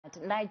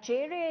front.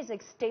 Nigeria is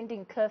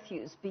extending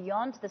curfews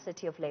beyond the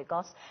city of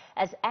Lagos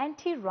as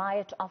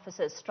anti-riot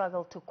officers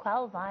struggle to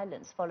quell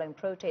violence following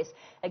protests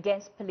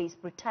against police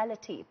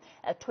brutality.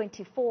 A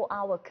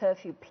 24-hour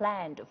curfew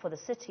planned for the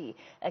city,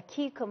 a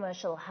key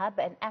commercial hub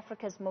and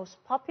Africa's most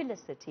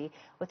populous city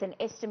with an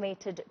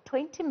estimated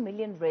 20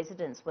 million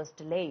residents, was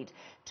delayed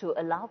to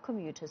allow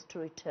commuters to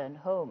return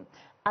home.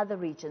 Other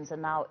regions are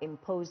now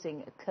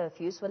imposing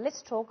curfews. Well,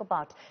 let's talk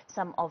about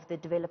some of the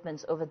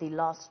developments over the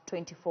last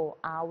 24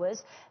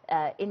 hours.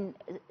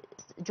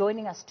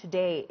 Joining us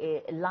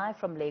today, live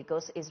from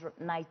Lagos, is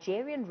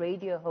Nigerian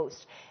radio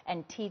host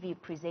and TV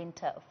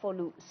presenter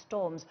Folu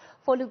Storms.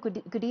 Folu,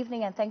 good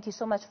evening, and thank you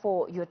so much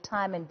for your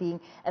time and being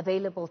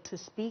available to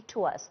speak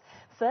to us.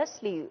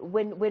 Firstly,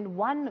 when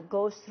one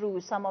goes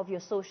through some of your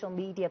social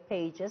media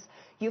pages,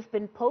 you've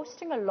been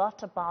posting a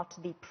lot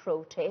about the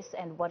protests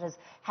and what has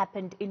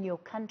happened in your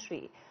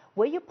country.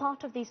 Were you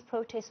part of these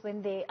protests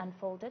when they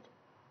unfolded?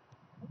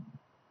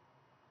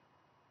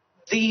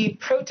 The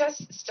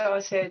protests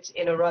started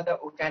in a rather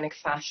organic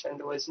fashion.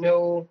 There was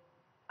no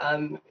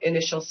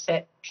initial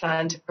set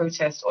plan to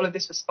protest. All of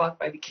this was sparked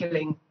by the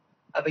killing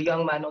of a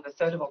young man on the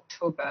 3rd of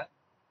October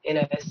in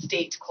a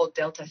state called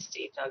Delta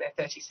State. Now, there are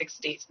 36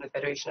 states in the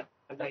Federation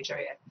of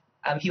Nigeria.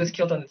 He was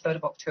killed on the 3rd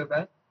of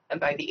October,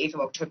 and by the 8th of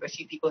October, a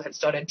few people had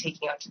started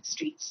taking out to the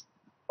streets.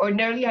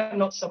 Ordinarily, I'm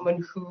not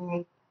someone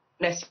who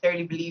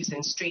necessarily believes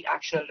in street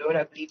action alone.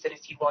 I believe that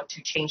if you want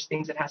to change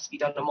things, it has to be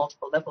done on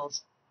multiple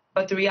levels.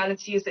 But the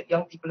reality is that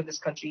young people in this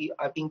country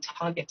are being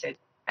targeted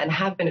and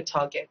have been a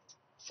target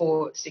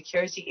for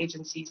security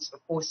agencies, for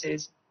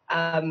forces,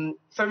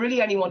 for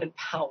really anyone in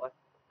power.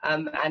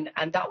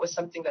 And that was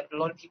something that a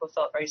lot of people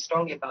felt very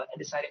strongly about and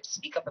decided to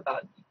speak up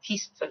about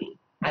peacefully.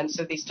 And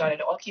so they started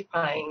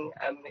occupying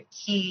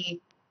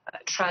key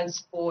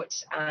transport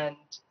and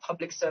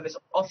public service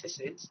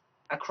offices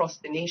across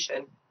the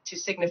nation to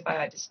signify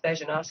our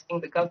displeasure,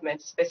 asking the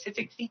government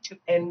specifically to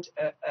end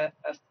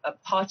a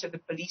part of the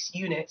police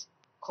unit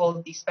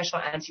called the Special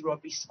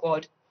Anti-Robbery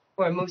Squad,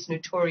 who are most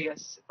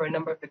notorious for a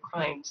number of the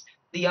crimes.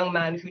 The young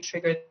man who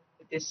triggered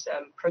this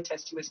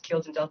protest, who was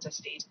killed in Delta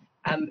State,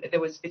 there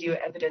was video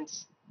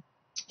evidence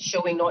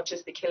showing not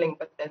just the killing,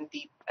 but then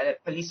the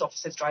police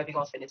officers driving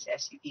off in his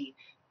SUV.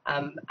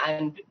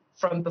 And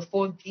from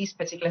before these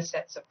particular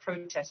sets of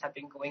protests have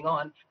been going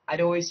on,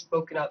 I'd always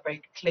spoken out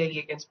very clearly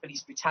against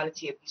police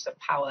brutality, abuse of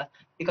power,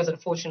 because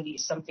unfortunately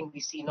it's something we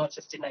see not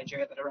just in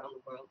Nigeria, but around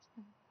the world.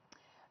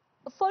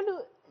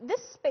 Folu, this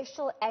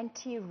special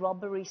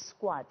anti-robbery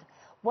squad,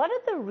 what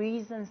are the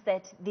reasons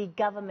that the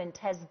government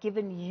has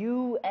given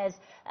you as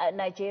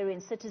Nigerian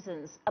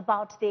citizens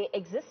about their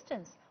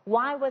existence?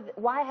 Why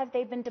have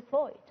they been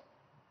deployed?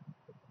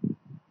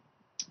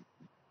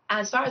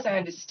 As far as I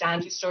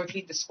understand,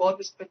 historically, the squad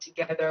was put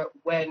together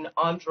when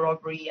armed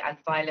robbery and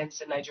violence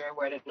in Nigeria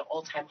were at an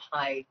all-time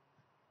high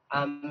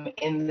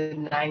in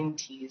the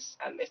 90s,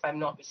 if I'm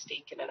not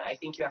mistaken, and I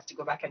think you have to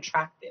go back and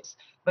track this.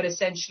 But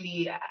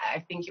essentially,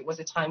 I think it was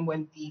a time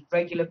when the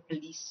regular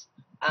police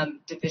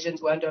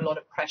divisions were under a lot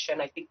of pressure,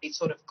 and I think they'd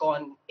sort of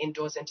gone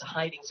indoors into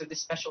hiding. So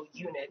this special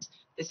unit,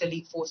 this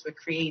elite force, were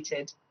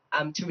created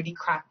to really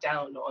crack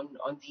down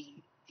on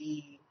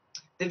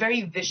the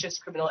very vicious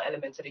criminal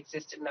elements that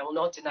existed, and I will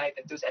not deny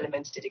that those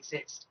elements did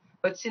exist.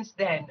 But since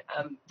then,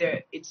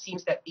 it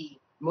seems that the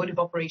mode of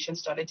operation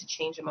started to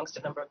change amongst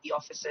a number of the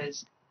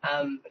officers.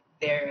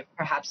 There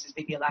perhaps is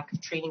maybe a lack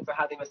of training for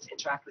how they must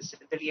interact with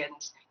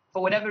civilians.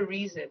 For whatever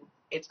reason,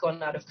 it's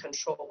gone out of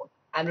control.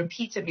 And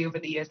repeatedly over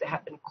the years, there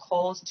have been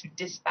calls to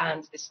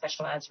disband this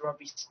special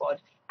anti-robbery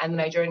squad. And the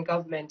Nigerian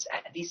government,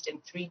 at least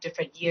in 3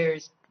 different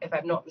years, if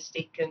I'm not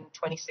mistaken,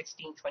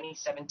 2016,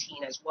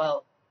 2017 as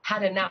well,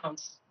 had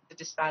announced the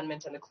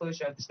disbandment and the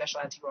closure of the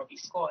special anti-robbery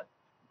squad,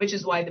 which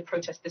is why the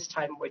protests this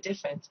time were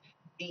different.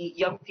 The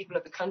young people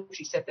of the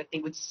country said that they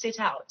would sit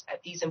out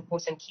at these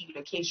important key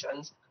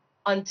locations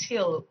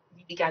until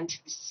we began to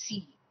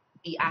see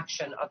the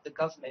action of the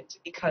government,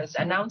 because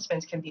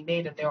announcements can be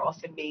made and they're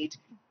often made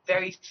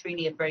very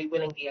freely and very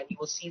willingly, and you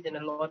will see that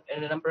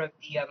in a number of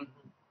the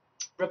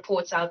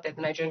reports out there.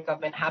 The Nigerian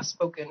government have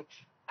spoken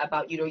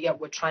about, yeah,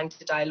 we're trying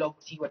to dialogue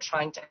with you, we're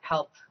trying to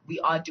help, we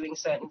are doing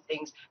certain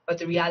things, but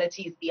the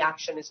reality is the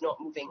action is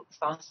not moving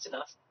fast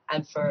enough.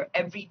 And for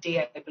every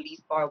day, I believe,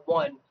 bar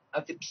one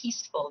of the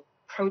peaceful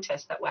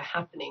protests that were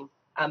happening,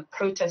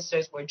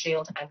 protesters were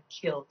jailed and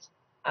killed.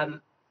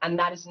 And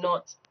that is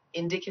not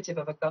indicative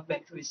of a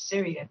government who is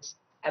serious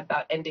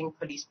about ending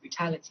police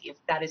brutality, if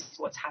that is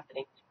what's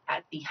happening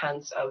at the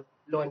hands of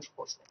law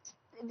enforcement.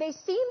 There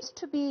seems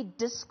to be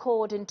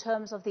discord in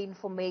terms of the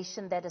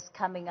information that is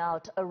coming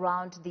out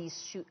around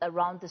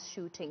the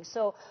shooting.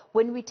 So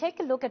when we take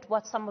a look at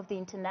what some of the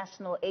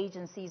international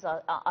agencies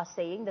are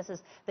saying, this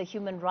is the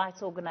human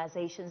rights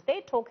organizations, they're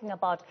talking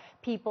about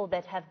people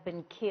that have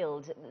been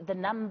killed. The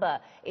number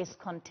is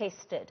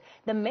contested.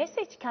 The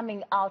message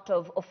coming out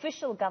of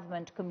official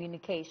government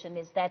communication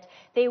is that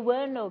there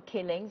were no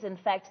killings. In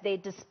fact, they're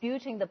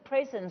disputing the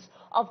presence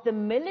of the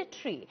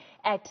military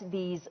at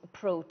these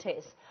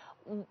protests.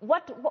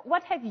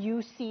 What have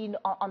you seen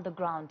on the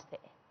ground there?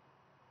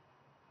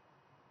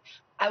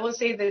 I will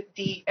say that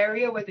the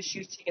area where the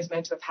shooting is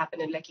meant to have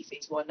happened in Lekki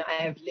Phase 1,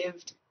 I have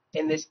lived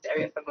in this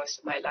area for most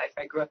of my life.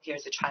 I grew up here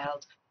as a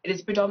child. It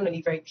is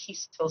predominantly a very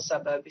peaceful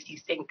suburb. If you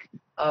think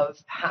of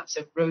perhaps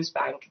of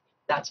Rosebank,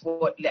 that's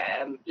what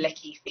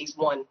Lekki Phase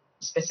 1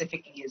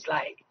 specifically is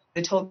like.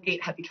 The toll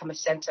gate had become a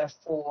center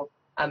for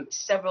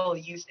several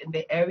youth in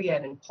the area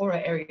and in poorer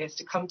areas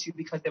to come to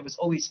because there was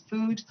always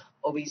food,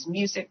 always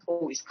music,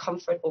 always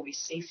comfort, always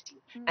safety.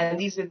 And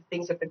these are the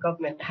things that the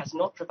government has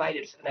not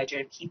provided for the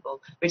Nigerian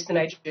people, which the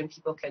Nigerian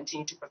people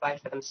continue to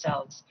provide for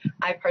themselves.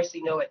 I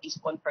personally know at least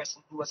one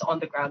person who was on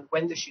the ground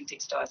when the shooting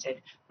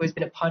started, who has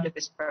been a part of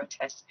this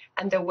protest,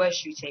 and there were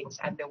shootings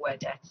and there were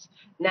deaths.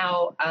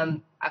 Now,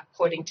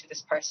 according to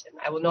this person,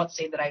 I will not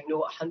say that I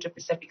know 100%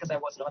 because I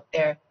was not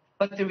there,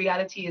 but the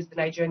reality is the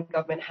Nigerian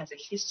government has a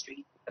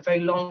history, a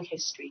very long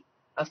history,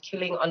 of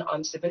killing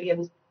unarmed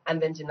civilians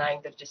and then denying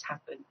that it has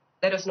happened.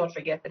 Let us not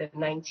forget that in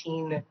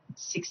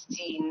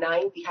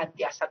 1969, we had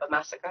the Asaba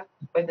massacre,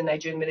 when the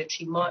Nigerian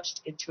military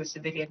marched into a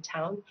civilian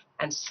town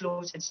and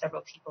slaughtered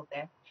several people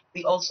there.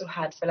 We also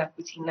had Fela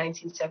Kuti in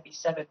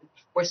 1977,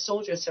 where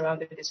soldiers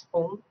surrounded his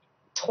home,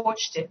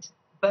 torched it,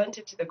 burnt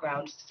it to the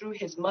ground, threw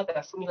his mother,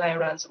 Funmilayo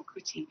Ransome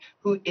Kuti,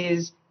 who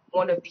is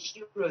one of the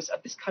heroes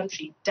of this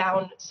country,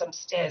 down some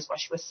stairs while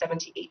she was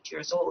 78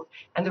 years old.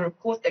 And the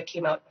report that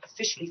came out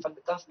officially from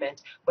the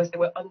government was there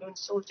were unknown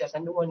soldiers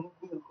and no one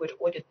knew who had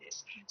ordered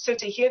this. So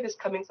to hear this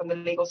coming from the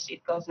Lagos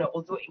State Governor,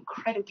 although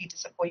incredibly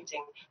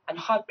disappointing and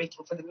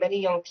heartbreaking for the many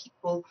young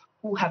people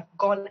who have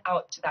gone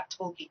out to that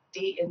toll gate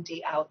day in,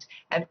 day out,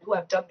 and who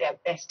have done their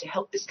best to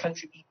help this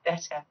country be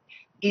better,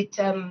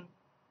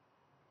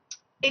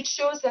 it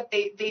shows that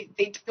they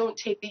don't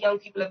take the young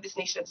people of this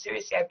nation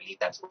seriously. I believe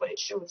that's what it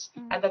shows,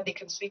 and that they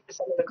can sweep this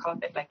under the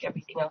carpet like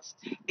everything else.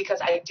 Because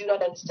I do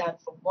not understand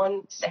for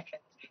 1 second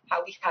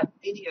how we have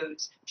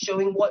videos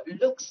showing what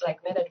looks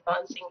like men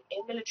advancing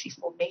in military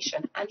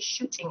formation and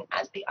shooting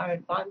as they are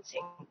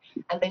advancing.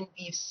 And then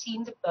we've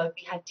seen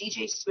we had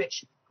DJ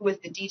Switch, who was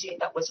the DJ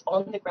that was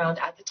on the ground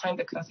at the time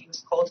the curfew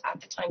was called, at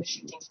the time the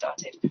shooting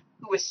started,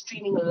 who was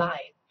streaming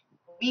live.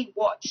 We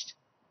watched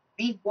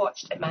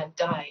a man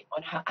die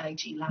on her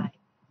IG Live.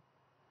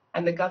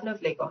 And the governor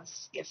of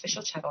Lagos, the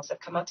official channels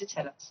have come out to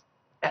tell us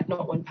that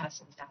not one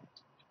person died.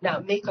 Now,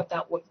 make of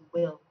that what you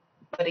will.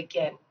 But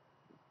again,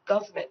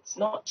 governments,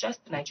 not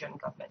just the Nigerian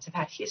governments, have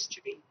had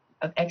history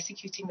of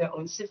executing their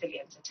own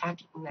civilians,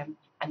 attacking them,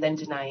 and then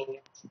denying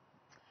it.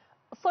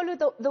 Folu,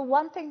 the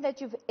one thing that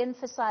you've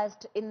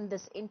emphasized in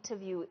this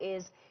interview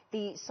is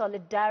the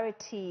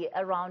solidarity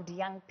around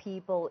young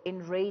people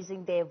in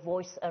raising their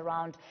voice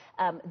around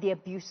the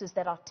abuses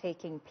that are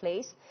taking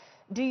place.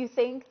 Do you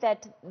think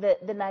that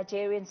the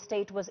Nigerian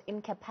state was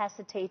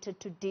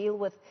incapacitated to deal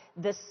with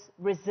this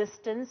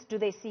resistance? Do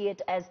they see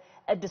it as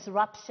a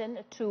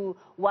disruption to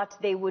what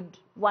they would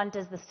want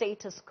as the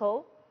status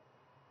quo?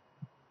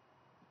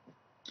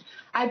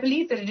 I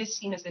believe that it is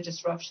seen as a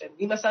disruption.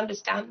 We must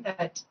understand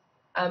that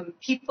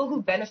people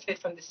who benefit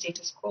from the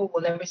status quo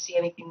will never see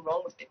anything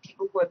wrong with it.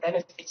 People who are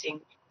benefiting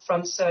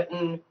from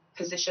certain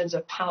positions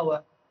of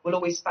power will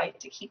always fight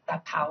to keep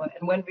that power.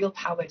 And when real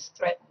power is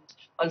threatened,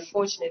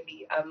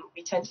 unfortunately,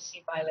 we tend to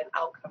see violent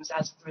outcomes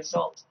as a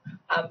result.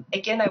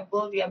 Again, I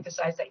will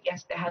re-emphasize that,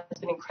 yes, there has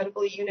been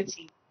incredible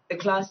unity. The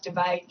class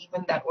divide,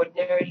 even that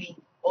ordinarily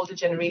older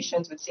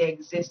generations would say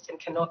exists and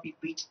cannot be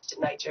breached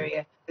in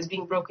Nigeria, is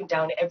being broken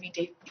down every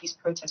day these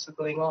protests were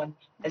going on.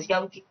 As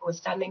young people were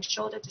standing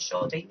shoulder to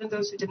shoulder, even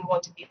those who didn't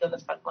want to be on the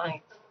front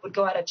line would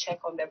go out and check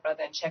on their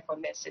brother and check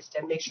on their sister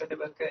and make sure they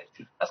were good.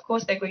 Of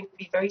course, there are going to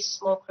be very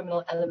small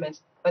criminal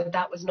elements, but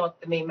that was not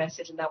the main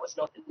message and that was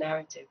not the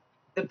narrative.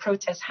 The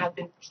protests have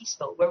been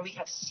peaceful. Where we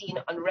have seen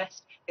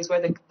unrest is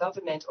where the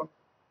government or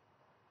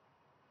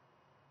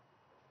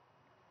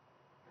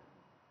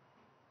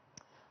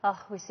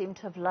we seem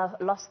to have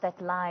lost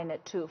that line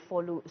to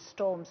Folu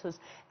Storms, who's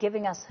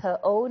giving us her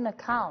own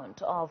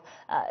account of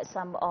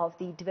some of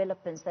the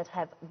developments that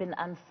have been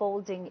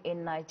unfolding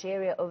in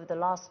Nigeria over the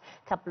last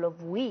couple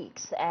of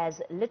weeks,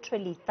 as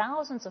literally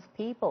thousands of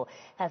people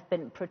have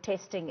been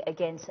protesting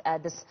against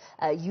this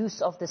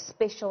use of the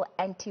special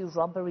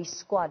anti-robbery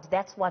squad.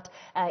 That's what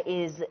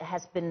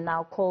has been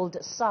now called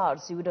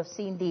SARS. You would have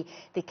seen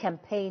the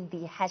campaign,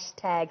 the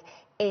hashtag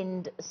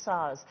End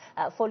SARS.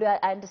 Folu,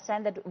 I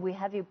understand that we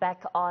have you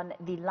back on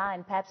the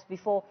line. Perhaps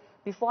before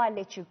I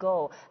let you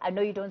go, I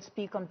know you don't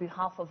speak on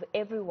behalf of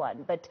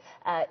everyone, but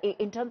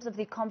in terms of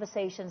the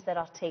conversations that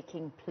are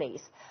taking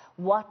place,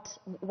 what's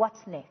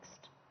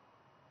next?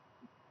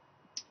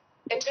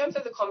 In terms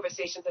of the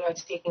conversations that are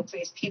taking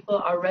place, people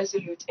are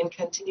resolute in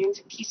continuing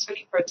to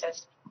peacefully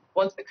protest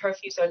once the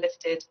curfews are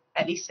lifted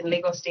at least in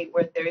Lagos State,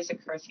 where there is a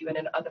curfew, and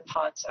in other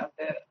parts of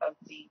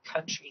the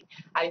country.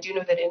 I do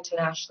know that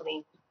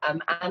internationally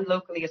and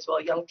locally as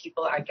well, young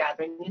people are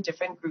gathering in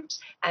different groups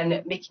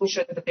and making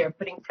sure that they're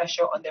putting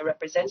pressure on their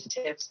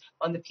representatives,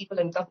 on the people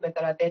in government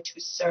that are there to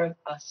serve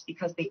us,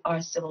 because they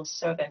are civil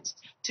servants,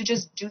 to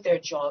just do their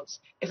jobs.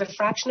 If a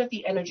fraction of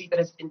the energy that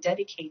has been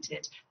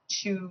dedicated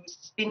to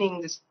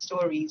spinning the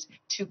stories,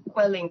 to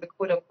quelling the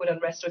quote-unquote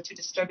unrest, or to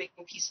disturbing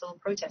peaceful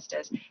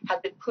protesters,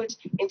 had been put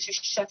into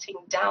shutting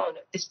down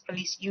this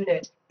police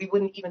unit, we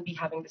wouldn't even be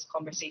having this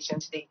conversation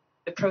today.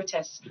 The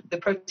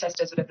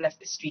protesters would have left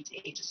the streets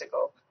ages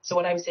ago. So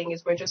what I'm saying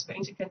is we're just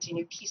going to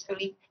continue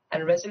peacefully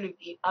and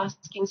resolutely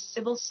asking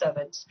civil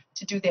servants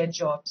to do their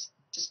jobs,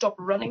 to stop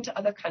running to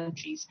other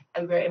countries,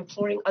 and we're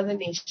imploring other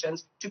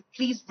nations to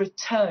please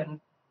return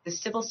the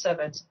civil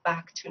servants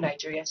back to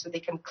Nigeria so they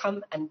can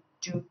come and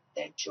do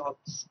their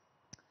jobs.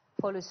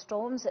 Folu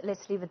Storms,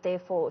 let's leave it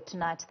there for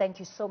tonight. Thank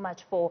you so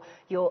much for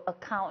your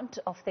account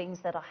of things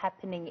that are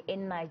happening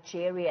in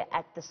Nigeria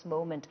at this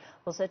moment.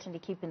 We'll certainly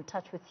keep in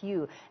touch with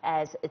you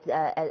as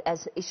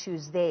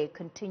issues there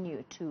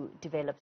continue to develop.